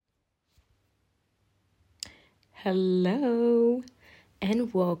Hello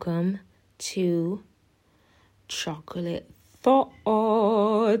and welcome to Chocolate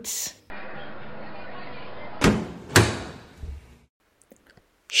Thoughts.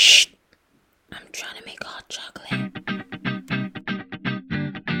 Shh! I'm trying to make hot chocolate.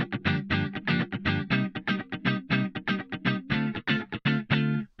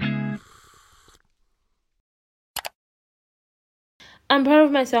 I'm proud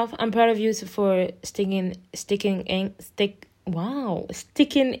of myself. I'm proud of you for sticking,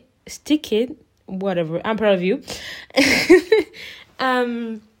 whatever. I'm proud of you.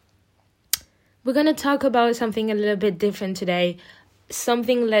 We're gonna talk about something a little bit different today.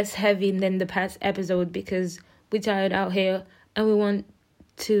 Something less heavy than the past episode because we're tired out here and we want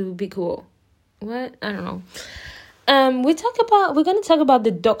to be cool. What? I don't know. We're gonna talk about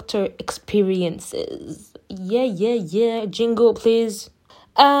the doctor experiences. Yeah. Jingle, please.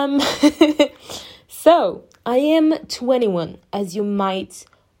 So I am 21, as you might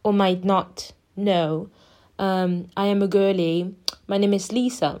or might not know. I am a girly. My name is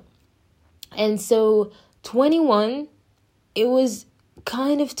Lisa. And so 21, it was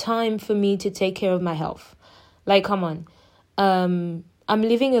kind of time for me to take care of my health. Like, come on. I'm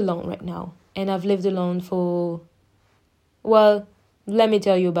living alone right now. And I've lived alone for, well, let me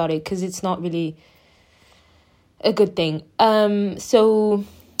tell you about it because it's not really a good thing. So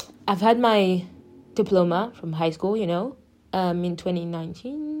I've had my diploma from high school, in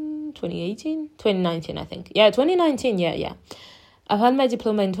 2019, I think. Yeah, 2019, yeah. I've had my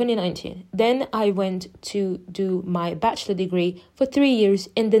diploma in 2019. Then I went to do my bachelor degree for 3 years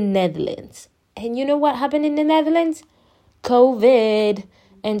in the Netherlands. And you know what happened in the Netherlands? COVID.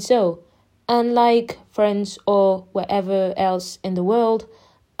 And so, unlike France or wherever else in the world,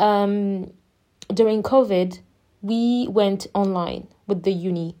 during COVID, we went online with the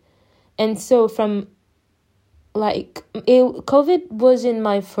uni. And so COVID was in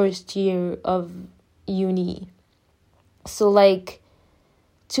my first year of uni. So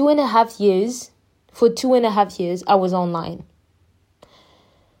 2.5 years, for 2.5 years, I was online.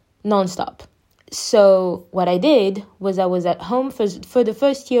 Non-stop. So what I did was I was at home for the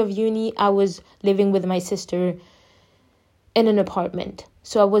first year of uni. I was living with my sister in an apartment.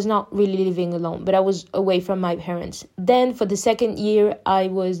 So I was not really living alone, but I was away from my parents. Then for the second year, I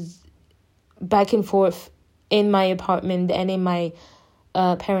was back and forth in my apartment and in my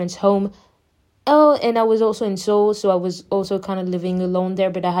parents' home. Oh, and I was also in Seoul, so I was also kind of living alone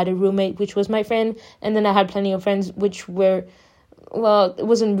there, but I had a roommate, which was my friend, and then I had plenty of friends, which were, well, it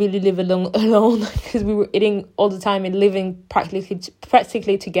wasn't really living alone because we were eating all the time and living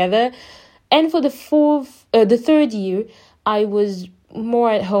practically together. And for the third year, I was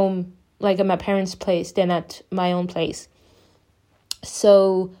more at home, like at my parents' place, than at my own place.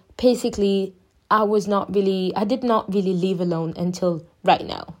 So basically, I did not really live alone until right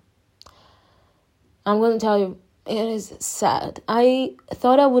now. I'm going to tell you, it is sad. I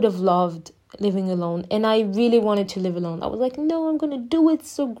thought I would have loved living alone, and I really wanted to live alone. I was like, no, I'm going to do it.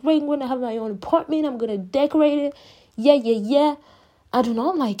 It's so great. I'm going to have my own apartment. I'm going to decorate it. Yeah. I do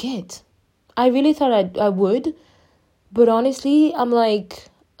not like it. I really thought I would. But honestly, I'm like,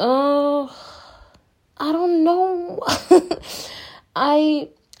 I don't know. I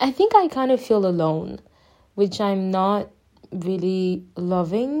think I kind of feel alone, which I'm not really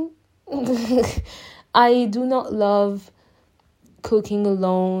loving. I do not love cooking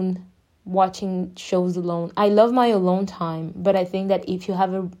alone, watching shows alone. I love my alone time, but I think that if you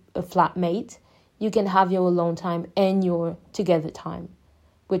have a flatmate, you can have your alone time and your together time,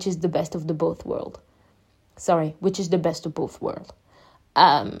 which is the best of both worlds.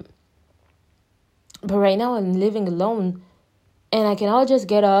 But right now I'm living alone, and I can all just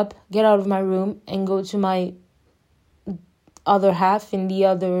get out of my room and go to my other half in the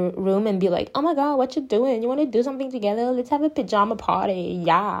other room and be like, oh my god, what you doing? You want to do something together? Let's have a pajama party.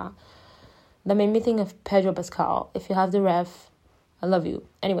 Yeah. That made me think of Pedro Pascal. If you have the ref, I love you.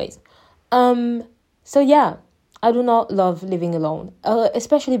 Anyways. So yeah, I do not love living alone,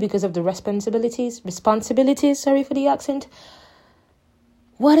 especially because of the responsibilities, sorry for the accent.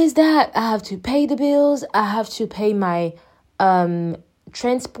 What is that? I have to pay the bills. I have to pay my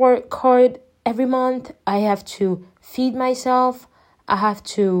transport card every month. I have to feed myself. I have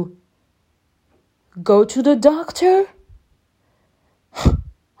to go to the doctor. Oh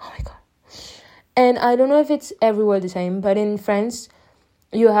my god. And I don't know if it's everywhere the same, but in France,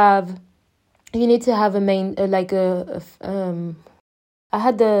 you need to have a main, I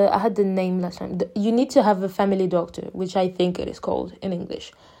had the name last time. You need to have a family doctor, which I think it is called in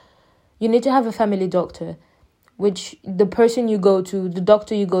English. You need to have a family doctor, which the person you go to, the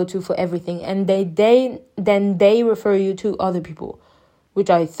doctor you go to for everything, and they refer you to other people, which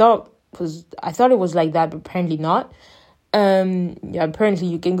I thought it was like that, but apparently not. Apparently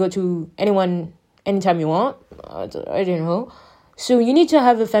you can go to anyone anytime you want. I don't know. So you need to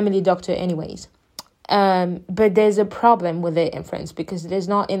have a family doctor anyways. But there's a problem with it in France because there's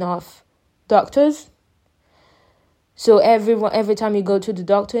not enough doctors. So every time you go to the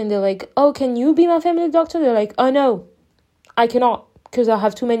doctor and they're like, oh, can you be my family doctor? They're like, oh no, I cannot because I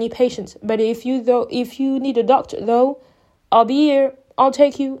have too many patients. But if you need a doctor though, I'll be here. I'll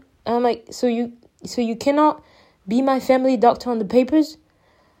take you. And I'm like, so you cannot be my family doctor on the papers,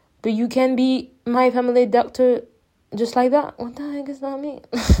 but you can be my family doctor just like that? What the heck does that mean?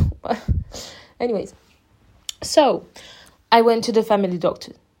 Anyways, so I went to the family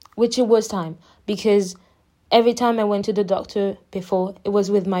doctor, which it was time, because every time I went to the doctor before, it was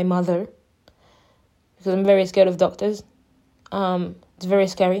with my mother, because I'm very scared of doctors. It's very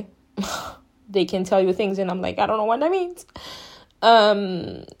scary. They can tell you things, and I'm like, I don't know what that means.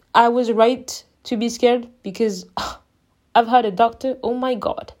 I was right to be scared because I've had a doctor. Oh my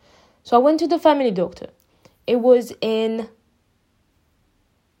God. So I went to the family doctor. It was in...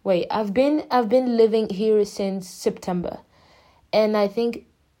 Wait, I've been living here since September. And I think...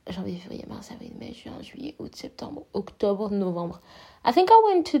 Janvier, février, mars, avril, mai, juin, juillet, août, septembre, octobre, novembre. I think I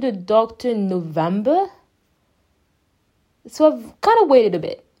went to the doctor in November. So I've kind of waited a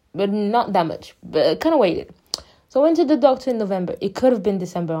bit. But not that much. But I kind of waited. So I went to the doctor in November. It could have been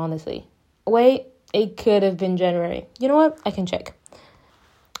December, honestly. Wait, it could have been January. You know what? I can check.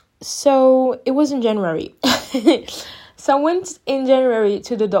 So it was in January. So I went in January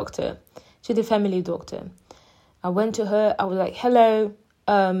to the doctor, to the family doctor. I went to her. I was like, hello.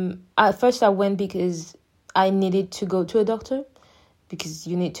 At first I went because I needed to go to a doctor, because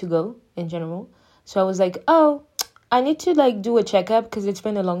you need to go in general. So I was like, oh, I need to do a checkup because it's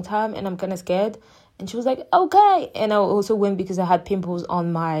been a long time and I'm kind of scared. And she was like, okay. And I also went because I had pimples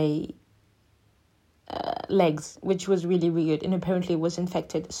on my legs, which was really weird. And apparently it was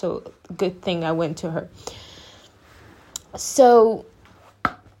infected. So good thing I went to her. So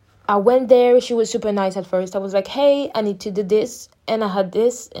I went there. She was super nice at first. I was like, hey, I need to do this. And I had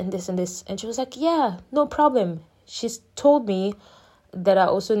this and this and this. And she was like, yeah, no problem. She told me that I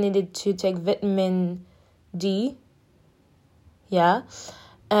also needed to take vitamin D. Yeah.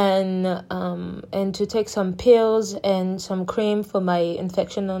 And to take some pills and some cream for my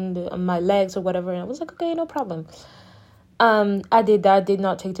infection on my legs or whatever. And I was like, okay, no problem. I did that. Did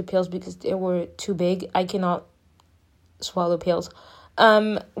not take the pills because they were too big. I cannot swallow pills.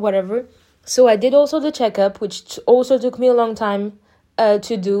 Whatever. So I did also the checkup, which also took me a long time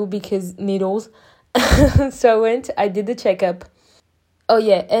to do because needles. So I did the checkup. Oh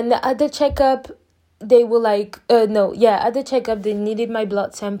yeah, and at the checkup, they were like, at the checkup, they needed my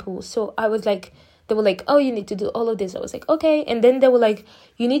blood sample. So I was like, they were like, oh, you need to do all of this. I was like, okay. And then they were like,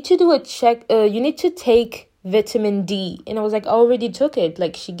 you need to do you need to take vitamin D. And I was like, I already took it.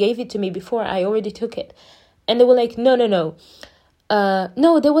 Like, she gave it to me before. I already took it. And they were like, no.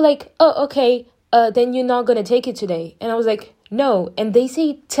 No, they were like, oh, okay. Then you're not going to take it today. And I was like, no. And they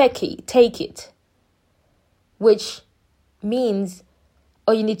say, take it. Which means,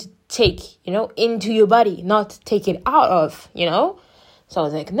 oh, you need to take, into your body, not take it out of, So I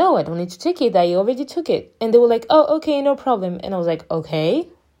was like, no, I don't need to take it. I already took it. And they were like, oh, okay, no problem. And I was like, okay.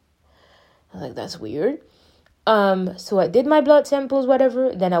 I was like, that's weird. So I did my blood samples,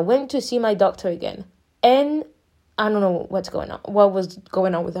 whatever. Then I went to see my doctor again. And I don't know what was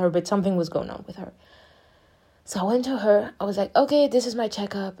going on with her, but something was going on with her. So I went to her. I was like, okay, this is my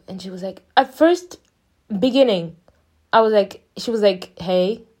checkup. And she was like, at first beginning, she was like,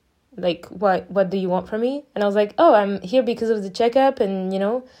 hey, what do you want from me? And I was like, oh, I'm here because of the checkup. And,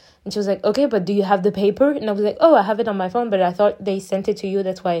 and she was like, okay, but do you have the paper? And I was like, oh, I have it on my phone, but I thought they sent it to you.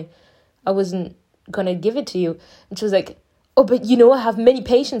 That's why I wasn't going to give it to you. And she was like, oh, but I have many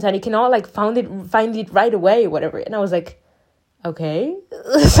patients and I cannot find it right away or whatever. And I was like, okay,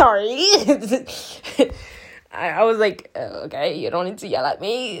 sorry. I was like, okay, you don't need to yell at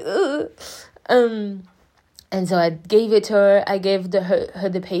me. And so I gave it to her. I gave her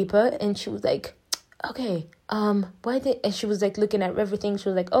the paper, and she was like, okay, and she was like looking at everything. She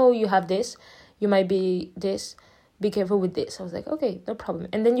was like, oh, you have this. You might be this. Be careful with this. I was like, okay, no problem.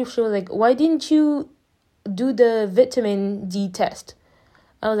 And then she was like, why didn't you do the vitamin D test?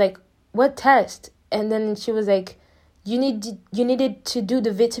 I was like, what test? And then she was like, you needed to do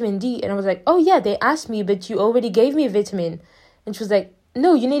the vitamin D. And I was like, oh yeah, they asked me, but you already gave me a vitamin. And she was like,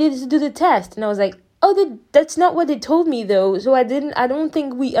 no, you needed to do the test. And I was like, oh, that's not what they told me though. So I don't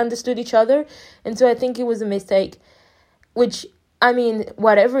think we understood each other. And so I think it was a mistake, which, I mean,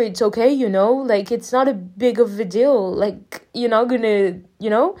 whatever, it's okay, like, it's not a big of a deal. Like, you're not gonna,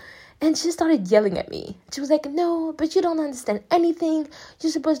 And she started yelling at me. She was like, no, but you don't understand anything.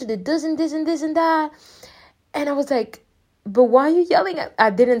 You're supposed to do this and this and this and that. And I was like, but why are you yelling at... I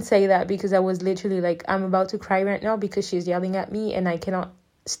didn't say that because I was literally like, I'm about to cry right now because she's yelling at me, and I cannot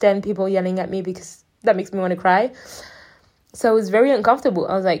stand people yelling at me because that makes me want to cry. So it was very uncomfortable.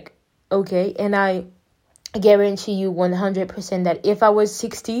 I was like, okay. And I guarantee you 100% that if I was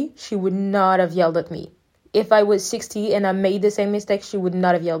 60, she would not have yelled at me. If I was 60 and I made the same mistake, she would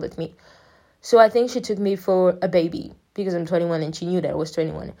not have yelled at me. So I think she took me for a baby because I'm 21 and she knew that I was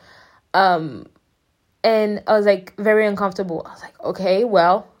 21. And I was like very uncomfortable. I was like, okay,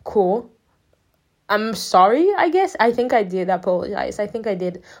 well, cool. I'm sorry, I guess. I think I did apologize. I think I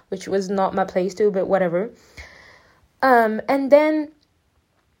did, which was not my place to, but whatever. And then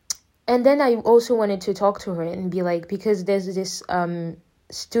I also wanted to talk to her and be like, because there's this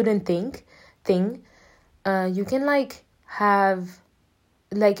student thing. You can like have,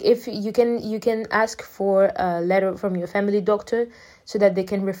 like, if you can ask for a letter from your family doctor so that they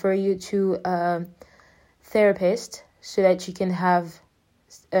can refer you to a therapist so that you can have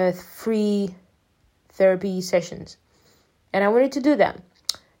free therapy sessions. And I wanted to do that.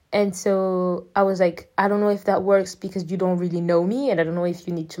 And so I was like, I don't know if that works because you don't really know me, and I don't know if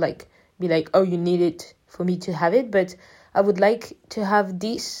you need to like be like, oh, you need it for me to have it, but I would like to have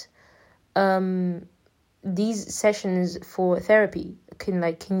these sessions for therapy.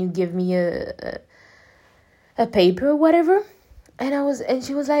 Can you give me a paper or whatever? And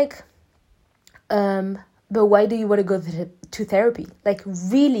she was like, but why do you want to go to therapy? Like,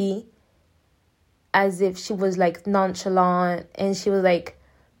 really, as if she was like nonchalant, and she was like,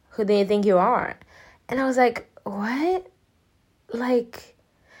 who do you think you are? And I was like, what? Like,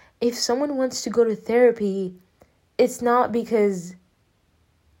 if someone wants to go to therapy, it's not because,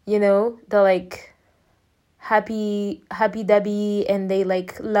 they're like happy debbie and they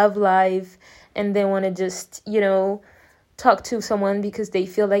like love life and they want to just, talk to someone because they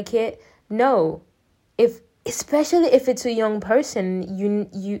feel like it. No. Especially if it's a young person,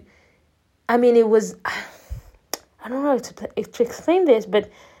 it was, I don't know how to explain this,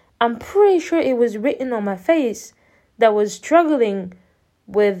 but I'm pretty sure it was written on my face that I was struggling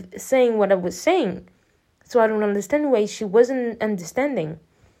with saying what I was saying. So I don't understand why she wasn't understanding.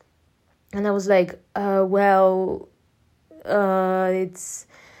 And I was like, it's...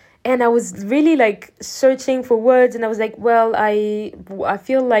 And I was really like searching for words, and I was like, well, I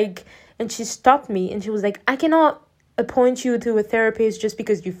feel like... And she stopped me and she was like, I cannot appoint you to a therapist just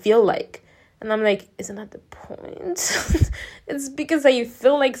because you feel like. And I'm like, isn't that the point? It's because I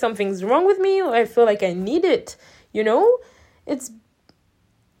feel like something's wrong with me, or I feel like I need it. It's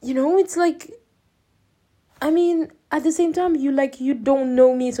like, at the same time, you don't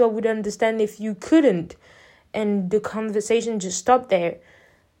know me, so I would understand if you couldn't. And the conversation just stopped there.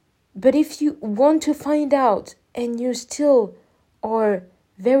 But if you want to find out and you still are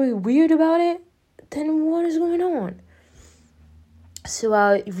very weird about it, then what is going on? So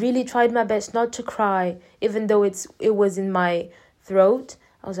I really tried my best not to cry, even though it was in my throat.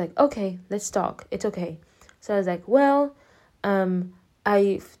 I was like, okay, let's talk. It's okay. So I was like, well,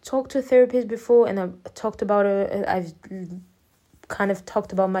 I've talked to a therapist before, and I've talked about I've kind of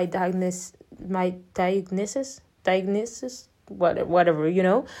talked about my diagnosis, whatever,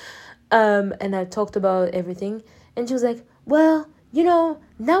 and I talked about everything. And she was like, well,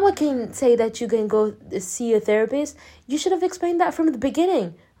 now I can say that you can go see a therapist. You should have explained that from the beginning.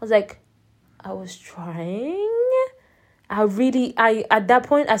 I was like, I was trying. At that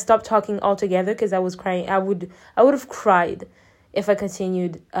point, I stopped talking altogether because I was crying. I would have cried if I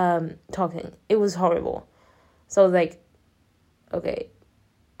continued talking. It was horrible. So I was like, okay,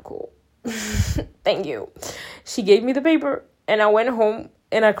 cool. Thank you. She gave me the paper, and I went home.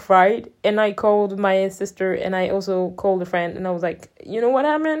 And I cried, and I called my sister, and I also called a friend, and I was like, you know what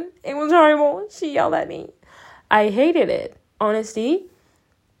happened? It was horrible. She yelled at me. I hated it, honestly.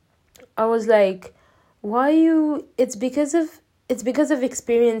 I was like, it's because of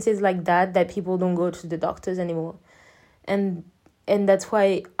experiences like that people don't go to the doctors anymore. And that's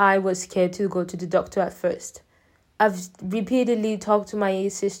why I was scared to go to the doctor at first. I've repeatedly talked to my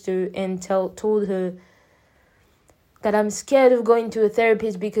sister and told her that I'm scared of going to a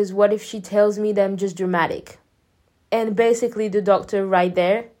therapist because what if she tells me that I'm just dramatic? And basically the doctor right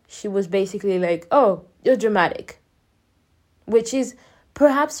there, she was basically like, oh, you're dramatic. Which is,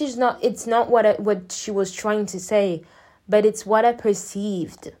 perhaps it's not what she was trying to say, but it's what I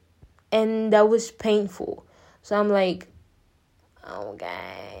perceived. and that was painful. So I'm like,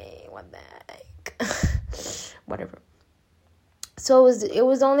 okay, what the heck? Whatever. So it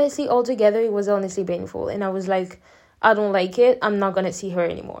was honestly, altogether, it was honestly painful. And I was like, I don't like it. I'm not going to see her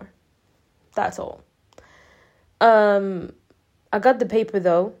anymore. That's all. I got the paper,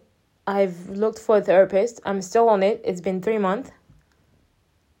 though. I've looked for a therapist. I'm still on it. It's been 3 months.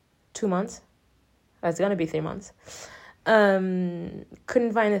 2 months. It's going to be 3 months. Couldn't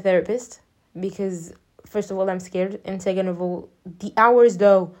find a therapist because, first of all, I'm scared. And second of all, the hours,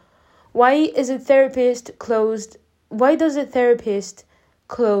 though. Why is a therapist closed? Why does a therapist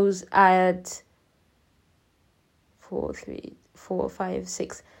close at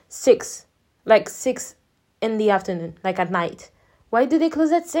 6? Like 6 in the afternoon, like at night. Why do they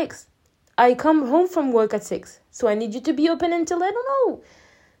close at 6? I come home from work at 6. So I need you to be open until, I don't know,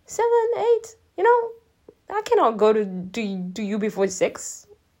 7, 8. You know, I cannot go to you before 6.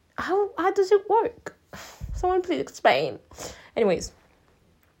 How does it work? Someone please explain. Anyways.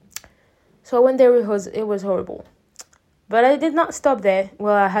 So I went there, it was horrible. But I did not stop there.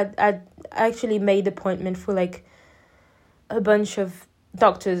 Well, I actually made appointment for like a bunch of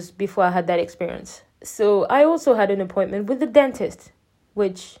doctors before I had that experience. So I also had an appointment with the dentist,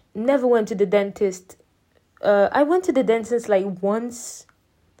 which never went to the dentist. I went to the dentist like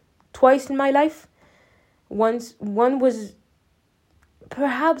twice in my life. One was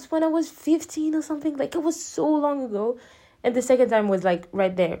perhaps when I was 15 or something. Like, it was so long ago. And the second time was like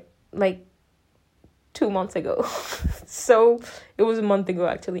right there, like 2 months ago. So it was a month ago,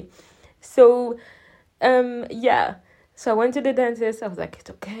 actually. So yeah. So I went to the dentist. I was like, it's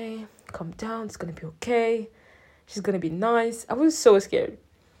okay. Calm down. It's going to be okay. She's going to be nice. I was so scared.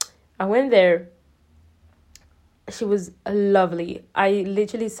 I went there. She was lovely. I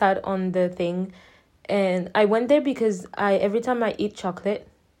literally sat on the thing. And I went there because every time I eat chocolate,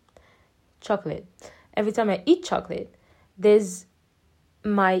 there's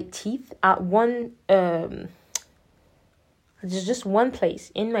my teeth at one, there's just one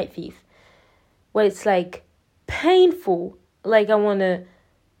place in my teeth where it's like painful. Like, I want to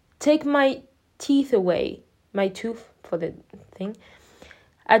take my teeth away, my tooth for the thing.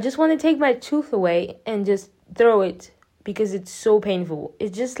 I just want to take my tooth away and just throw it because it's so painful.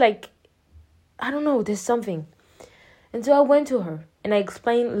 It's just like, I don't know, there's something. And so I went to her and I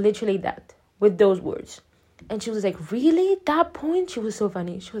explained literally that with those words. And she was like, really? That point? She was so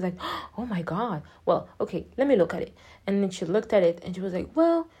funny. She was like, oh my God. Well, okay, let me look at it. And then she looked at it and she was like,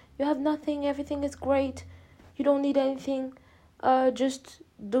 well, you have nothing. Everything is great. You don't need anything. Just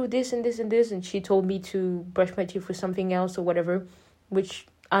do this and this and this. And she told me to brush my teeth with something else or whatever, which,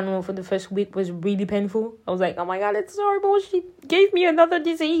 I don't know, for the first week was really painful. I was like, oh my God, it's horrible. She gave me another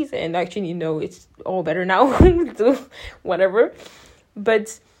disease. And actually, no, it's all better now. So, whatever.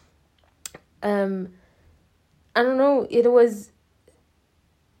 But, I don't know, it was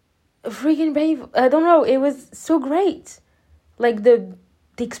freaking painful. I don't know, it was so great. Like, the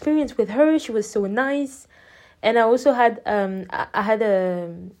experience with her, she was so nice. And I also had, I had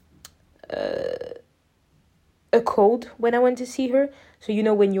a cold when I went to see her. So, you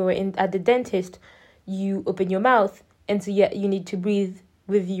know, when you're at the dentist, you open your mouth. And so, yeah, you need to breathe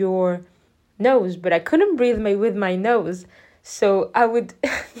with your nose. But I couldn't breathe with my nose. So I would...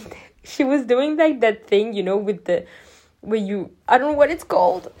 She was doing like that thing, you know, where you, I don't know what it's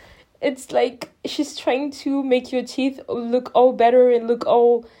called. It's like she's trying to make your teeth look all better and look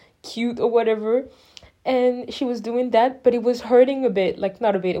all cute or whatever. And she was doing that, but it was hurting a bit, like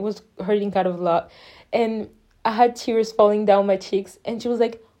not a bit, it was hurting kind of a lot. And I had tears falling down my cheeks. And she was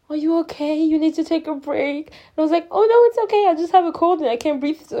like, are you okay? You need to take a break. And I was like, oh no, it's okay. I just have a cold and I can't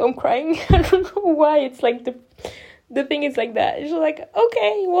breathe, so I'm crying. I don't know why. It's like the thing is like that. She's like,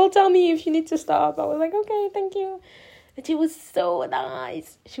 okay, well, tell me if you need to stop. I was like, okay, thank you. And she was so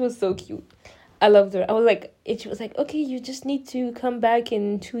nice. She was so cute. I loved her. I was like, she was like, okay, you just need to come back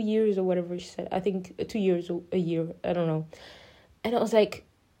in 2 years or whatever she said. I think 2 years or a year. I don't know. And I was like,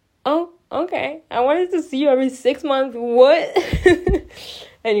 oh, okay. I wanted to see you every 6 months. What?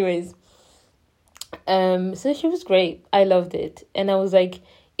 Anyways. So she was great. I loved it. And I was like,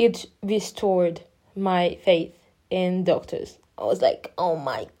 it restored my faith in doctors. I was like, oh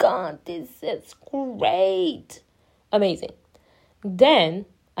my God, this is great. Amazing. Then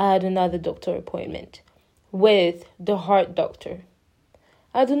I had another doctor appointment with the heart doctor.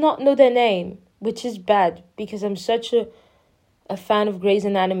 I do not know their name, which is bad because I'm such a fan of Grey's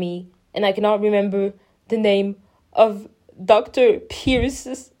Anatomy and I cannot remember the name of Dr.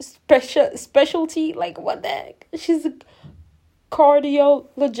 Pierce's specialty. Like, what the heck? She's a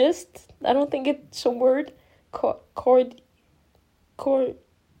cardiologist. I don't think it's a word.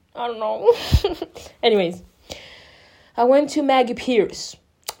 I don't know. Anyways, I went to Maggie Pierce,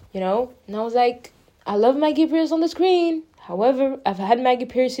 and I was like, I love Maggie Pierce on the screen. However, I've had Maggie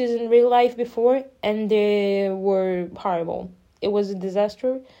Pierces in real life before, and they were horrible. It was a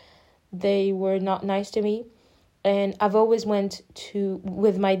disaster. They were not nice to me. And I've always went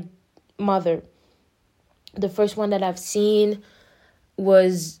with my mother. The first one that I've seen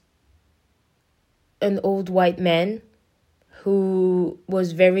was an old white man who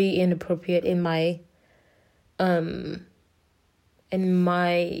was very inappropriate in my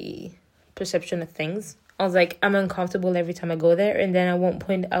perception of things. I was like, I'm uncomfortable every time I go there. And then at one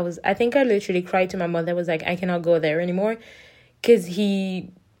point I think I literally cried to my mother. I was like, I cannot go there anymore. Because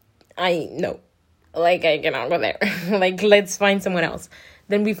I cannot go there. Like, let's find someone else.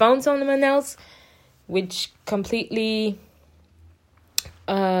 Then we found someone else, which completely,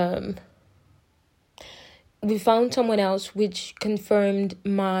 we found someone else which confirmed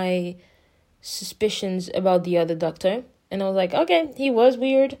my suspicions about the other doctor. And I was like, okay, he was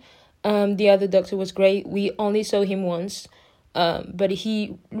weird. The other doctor was great. We only saw him once. But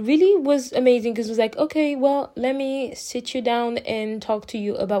he really was amazing because he was like, okay, well, let me sit you down and talk to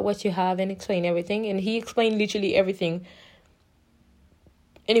you about what you have and explain everything. And he explained literally everything.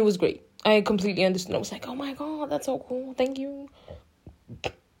 And it was great. I completely understood. I was like, oh my God, that's so cool. Thank you.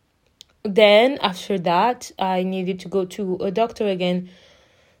 Then after that, I needed to go to a doctor again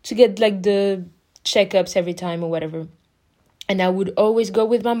to get like the checkups every time or whatever. And I would always go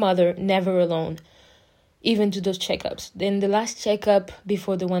with my mother, never alone, even to those checkups. Then the last checkup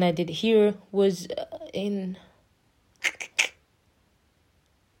before the one I did here was in,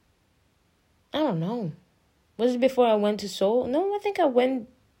 I don't know. Was it before I went to Seoul? No, I think I went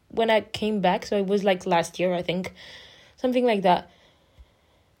when I came back. So it was like last year, I think. Something like that.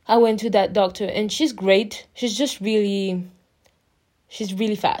 I went to that doctor and she's great. She's really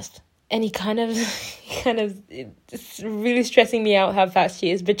fast. And it's really stressing me out how fast she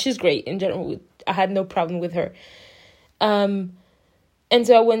is. But she's great in general. I had no problem with her. And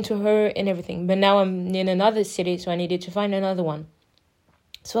so I went to her and everything. But now I'm in another city, so I needed to find another one.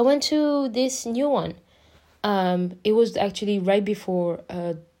 So I went to this new one. It was actually right before,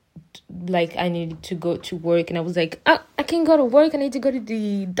 I needed to go to work. And I was like, I can't go to work. I need to go to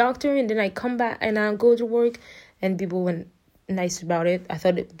the doctor. And then I come back and I'll go to work. And people went nice about it. I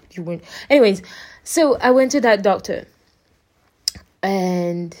thought you weren't. Anyways, so I went to that doctor.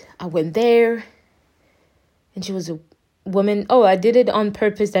 And I went there. And she was a woman. Oh, I did it on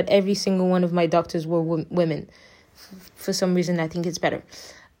purpose that every single one of my doctors were women. For some reason, I think it's better.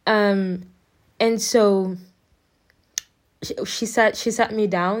 And so she sat me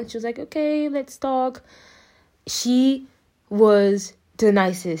down. She was like, okay, let's talk. She was the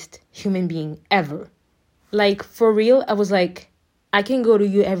nicest human being ever. Like, for real, I was like, I can go to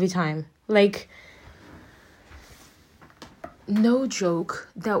you every time. Like, no joke,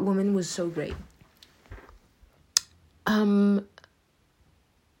 that woman was so great. I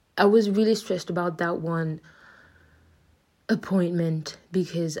was really stressed about that one appointment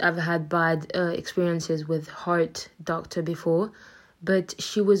because I've had bad experiences with heart doctor before, but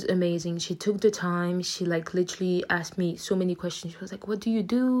she was amazing. She took the time. She literally asked me so many questions. She was like, what do you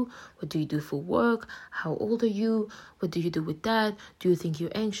do? What do you do for work? How old are you? What do you do with that? Do you think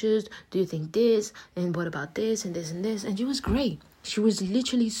you're anxious? Do you think this? And what about this and this and this? And she was great. She was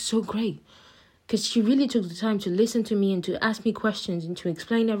literally so great because she really took the time to listen to me and to ask me questions and to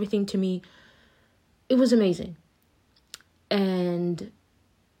explain everything to me. It was amazing. And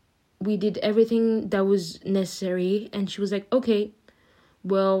we did everything that was necessary. And she was like, okay,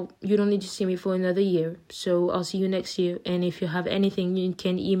 well, you don't need to see me for another year. So I'll see you next year. And if you have anything, you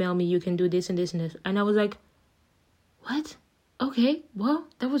can email me. You can do this and this and this. And I was like, what? Okay, well,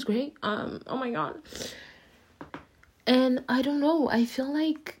 that was great. Oh my God. And I don't know. I feel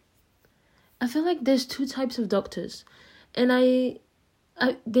like there's two types of doctors. And I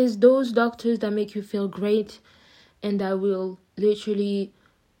there's those doctors that make you feel great and that will literally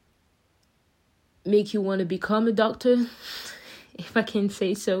make you want to become a doctor, if I can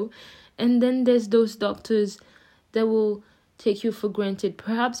say so. And then there's those doctors that will take you for granted,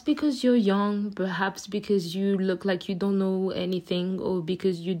 perhaps because you're young, perhaps because you look like you don't know anything, or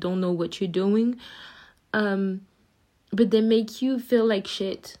because you don't know what you're doing. But they make you feel like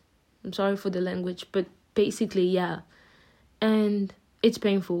shit. I'm sorry for the language, but basically, yeah. And it's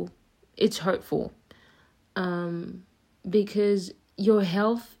painful. It's hurtful. Because your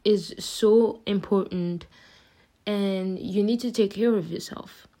health is so important and you need to take care of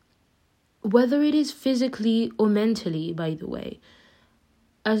yourself. Whether it is physically or mentally, by the way.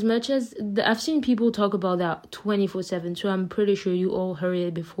 as much as I've seen people talk about that 24/7, so I'm pretty sure you all heard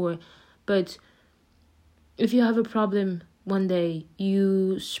it before. But if you have a problem one day,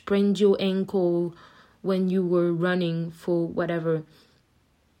 you sprained your ankle when you were running for whatever,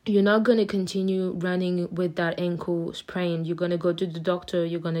 you're not going to continue running with that ankle sprain. You're going to go to the doctor,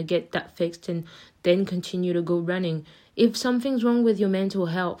 you're going to get that fixed, and then continue to go running. If something's wrong with your mental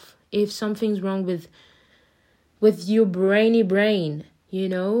health, if something's wrong with your brainy brain,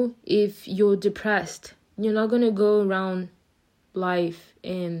 if you're depressed, you're not going to go around life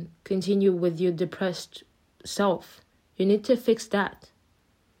and continue with your depressed self. You need to fix that.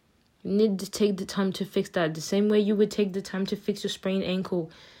 You need to take the time to fix that. The same way you would take the time to fix your sprained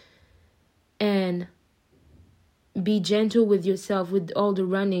ankle. And be gentle with yourself with all the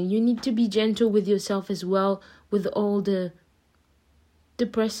running. You need to be gentle with yourself as well with all the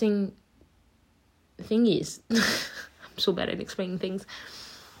depressing thingies. I'm so bad at explaining things.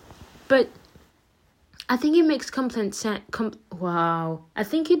 But I think it makes complete sense. I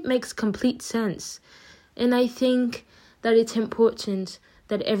think it makes complete sense. And I think that it's important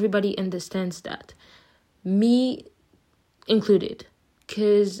that everybody understands that. Me included.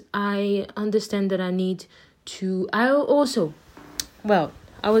 Because I understand that I need to... I was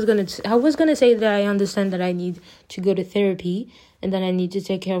gonna say that I understand that I need to go to therapy and that I need to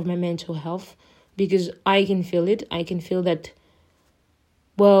take care of my mental health, because I can feel it. I can feel that,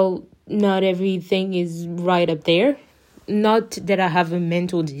 not everything is right up there. Not that I have a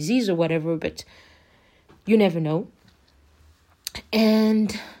mental disease or whatever, but you never know.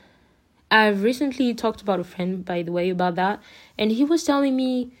 And I've recently talked about a friend, by the way, about that. And he was telling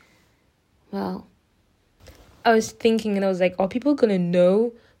me, I was thinking and I was like, are people going to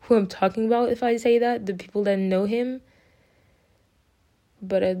know who I'm talking about if I say that? The people that know him?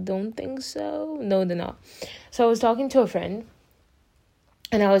 But I don't think so. No, they're not. So I was talking to a friend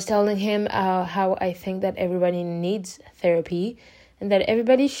and I was telling him how I think that everybody needs therapy and that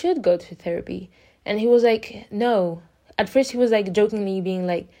everybody should go to therapy. And he was like, no. At first he was like jokingly being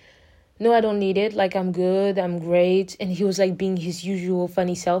like, no, I don't need it. Like, I'm good. I'm great. And he was like being his usual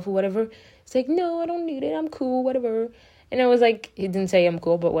funny self or whatever. It's like, no, I don't need it. I'm cool, whatever. And I was like, he didn't say I'm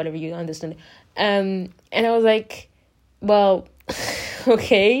cool, but whatever, you understand. And I was like,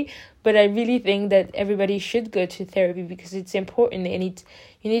 okay. But I really think that everybody should go to therapy because it's important. And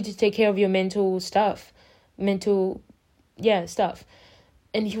you need to take care of your mental stuff. Stuff.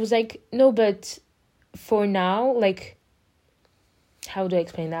 And he was like, no, but for now, like... How do I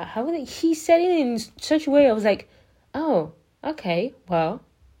explain that? He said it in such a way, I was like, oh, okay, well,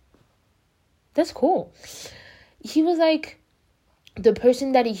 that's cool. He was like, the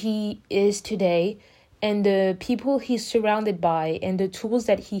person that he is today and the people he's surrounded by and the tools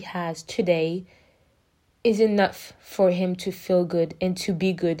that he has today is enough for him to feel good and to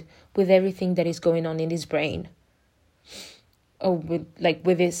be good with everything that is going on in his brain. Or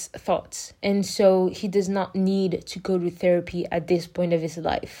with his thoughts. And so he does not need to go to therapy at this point of his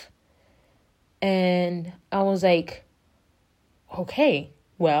life. And I was like, okay,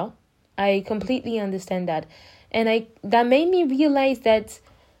 well, I completely understand that. And that made me realize that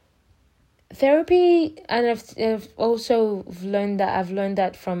therapy, and I've also learned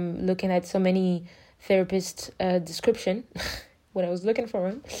that from looking at so many therapist description when I was looking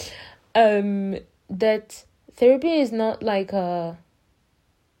for them, that therapy is not like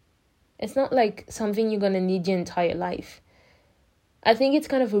it's not like something you're going to need your entire life. I think it's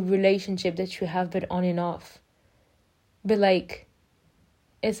kind of a relationship that you have, but on and off. But like,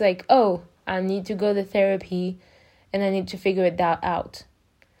 it's like, oh, I need to go to therapy and I need to figure that out.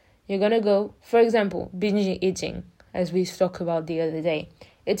 You're going to go, for example, binge eating, as we talked about the other day.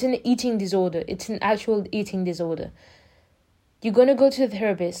 It's an eating disorder. It's an actual eating disorder. You're going to go to the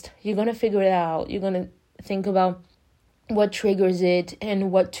therapist. You're going to figure it out. You're going to think about what triggers it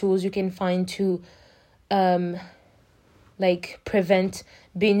and what tools you can find to prevent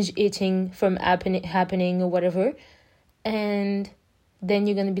binge eating from happening or whatever. And then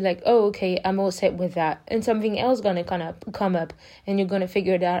you're going to be like, oh, okay, I'm all set with that. And something else going to come up and you're going to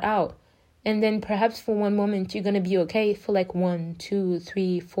figure that out. And then perhaps for one moment, you're going to be okay. For like 1, 2,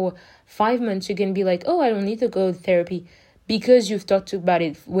 3, 4, 5 months, you're going to be like, oh, I don't need to go to therapy because you've talked about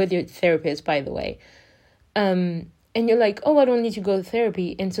it with your therapist, by the way. And you're like, oh, I don't need to go to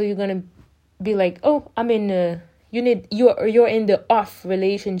therapy. And so you're going to be like, oh, I'm in you're in the off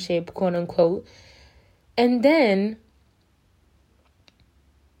relationship, quote unquote. And then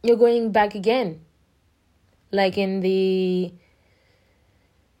you're going back again. Like in the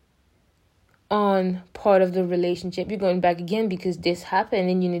on part of the relationship. You're going back again because this happened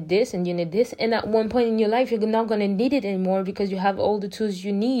and you need this and you need this. And at one point in your life, you're not going to need it anymore because you have all the tools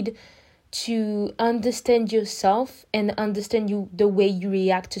you need to understand yourself and understand the way you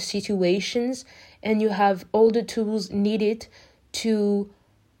react to situations. And you have all the tools needed to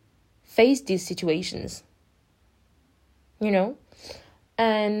face these situations.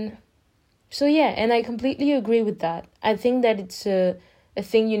 And so, yeah, and I completely agree with that. I think that it's a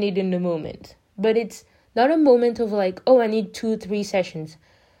thing you need in the moment. But it's not a moment of like, oh, I need 2-3 sessions.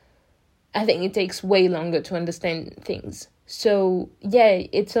 I think it takes way longer to understand things. So, yeah,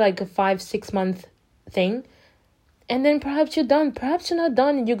 it's like a 5-6 month thing. And then perhaps you're done. Perhaps you're not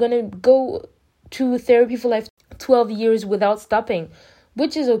done and you're going to go to therapy for like 12 years without stopping,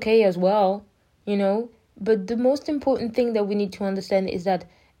 which is okay as well, But the most important thing that we need to understand is that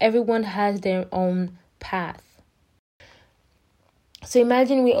everyone has their own path. So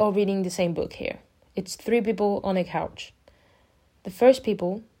imagine we're all reading the same book here. It's 3 people on a couch. The first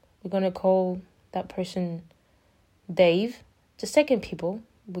people, we're going to call that person Dave. The second people,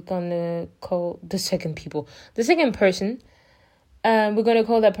 we're going to call the second person, we're going to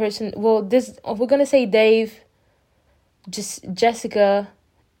call that person, we're going to say Dave, Jessica,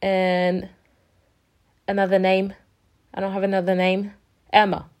 and another name. I don't have another name.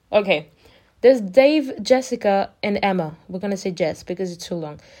 Emma. Okay. There's Dave, Jessica, and Emma. We're going to say Jess because it's too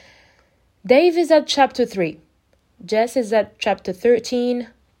long. Dave is at chapter 3. Jess is at chapter 13.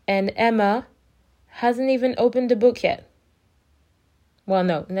 And Emma hasn't even opened the book yet. Well,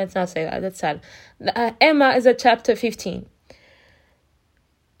 no, let's not say that. That's sad. Emma is at chapter 15.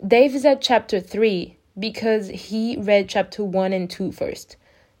 Dave is at chapter 3 because he read chapter 1 and 2 first.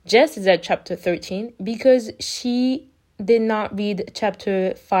 Jess is at chapter 13 because she did not read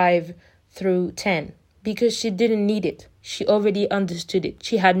chapter 5 through 10 because she didn't need it. She already understood it.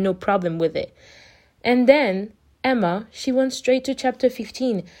 She had no problem with it. And then Emma, she went straight to chapter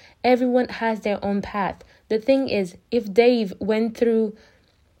 15. Everyone has their own path. The thing is, if Dave went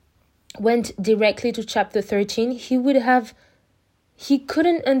directly to chapter 13, he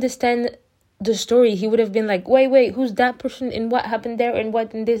couldn't understand the story. He would have been like, wait, who's that person and what happened there and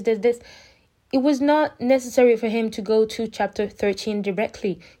what and this. It was not necessary for him to go to chapter 13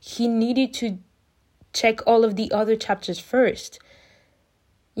 directly. He needed to check all of the other chapters first.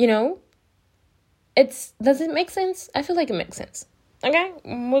 Does it make sense? I feel like it makes sense. Okay?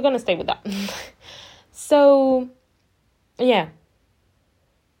 We're going to stay with that. So, yeah.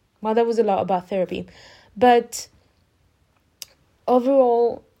 Well, that was a lot about therapy. But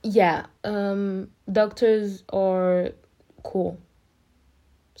overall, yeah, doctors are cool.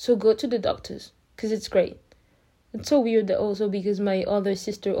 So go to the doctors, because it's great. It's so weird that also because my other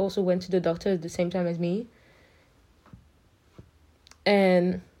sister also went to the doctor at the same time as me.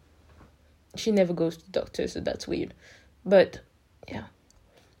 And she never goes to the doctor, so that's weird. But, yeah.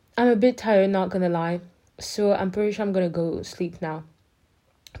 I'm a bit tired, not gonna lie. So I'm pretty sure I'm gonna go sleep now.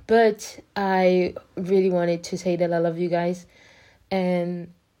 But I really wanted to say that I love you guys.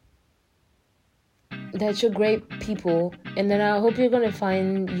 And that you're great people, and then I hope you're gonna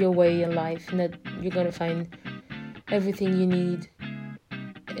find your way in life, and that you're gonna find everything you need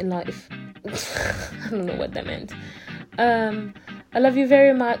in life. I don't know what that meant. I love you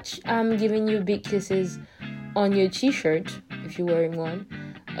very much. I'm giving you big kisses on your t-shirt if you're wearing one,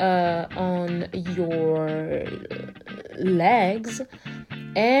 on your legs,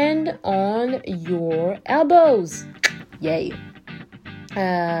 and on your elbows. Yay.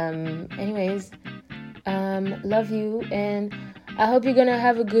 Anyways, love you, and I hope you're gonna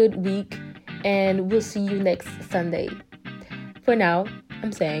have a good week, and we'll see you next Sunday. For now,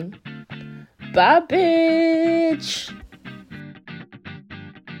 I'm saying bye, bitch.